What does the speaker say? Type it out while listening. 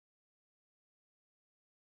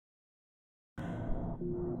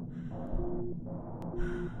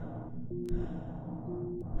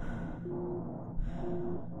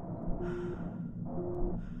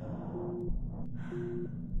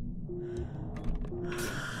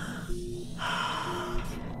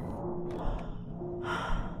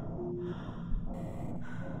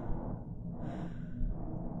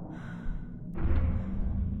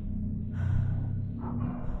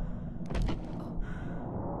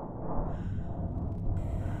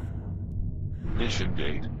Mission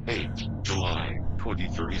date, 8 July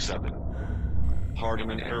 2037.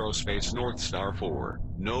 Hardeman Aerospace North Star 4,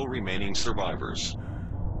 no remaining survivors.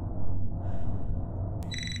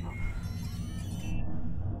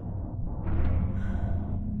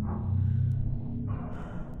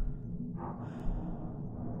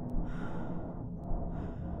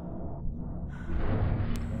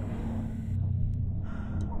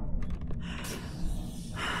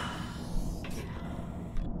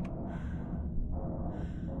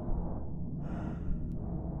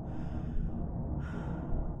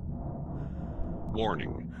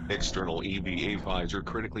 Warning, external EVA visor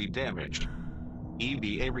critically damaged.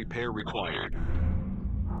 EVA repair required.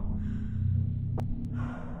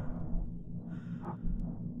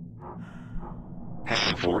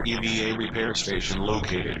 Heading for EVA repair station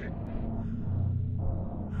located.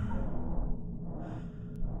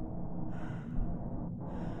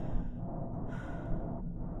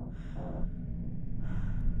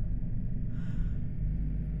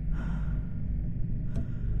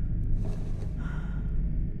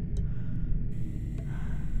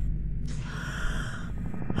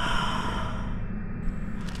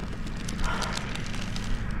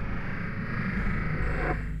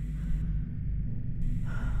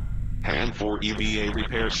 Hand for EVA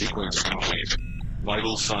repair sequence complete.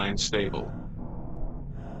 Vital signs stable.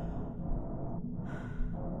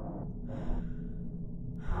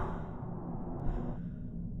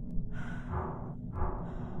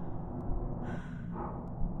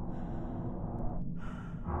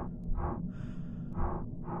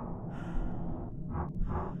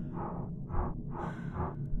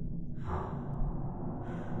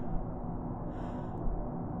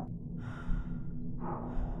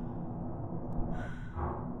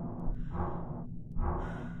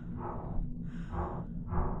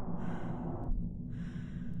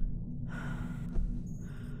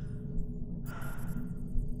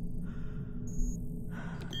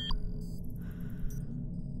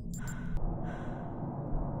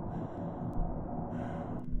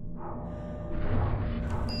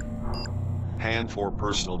 Hand for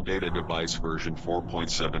personal data device version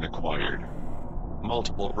 4.7 acquired.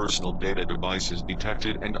 Multiple personal data devices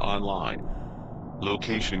detected and online.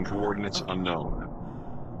 Location coordinates unknown.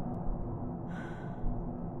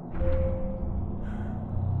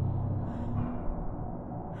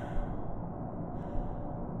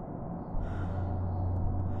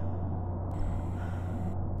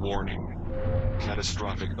 Warning.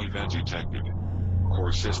 Catastrophic event detected.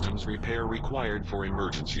 Core systems repair required for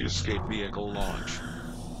emergency escape vehicle launch.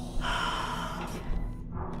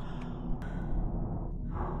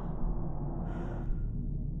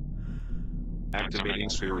 Activating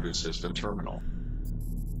Spirited System Terminal.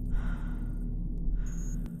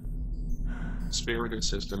 Spirited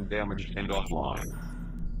System damaged and offline.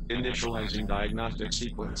 Initializing diagnostic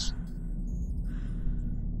sequence.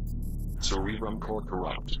 Cerebrum core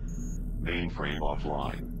corrupt. Mainframe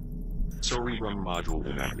offline. Cerebrum module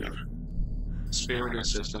inactive. Spirited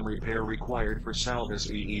system repair required for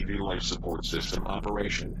Salvis EEV life support system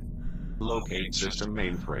operation. Locate system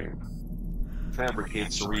mainframe.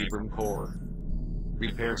 Fabricate cerebrum core.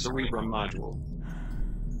 Repair cerebrum module.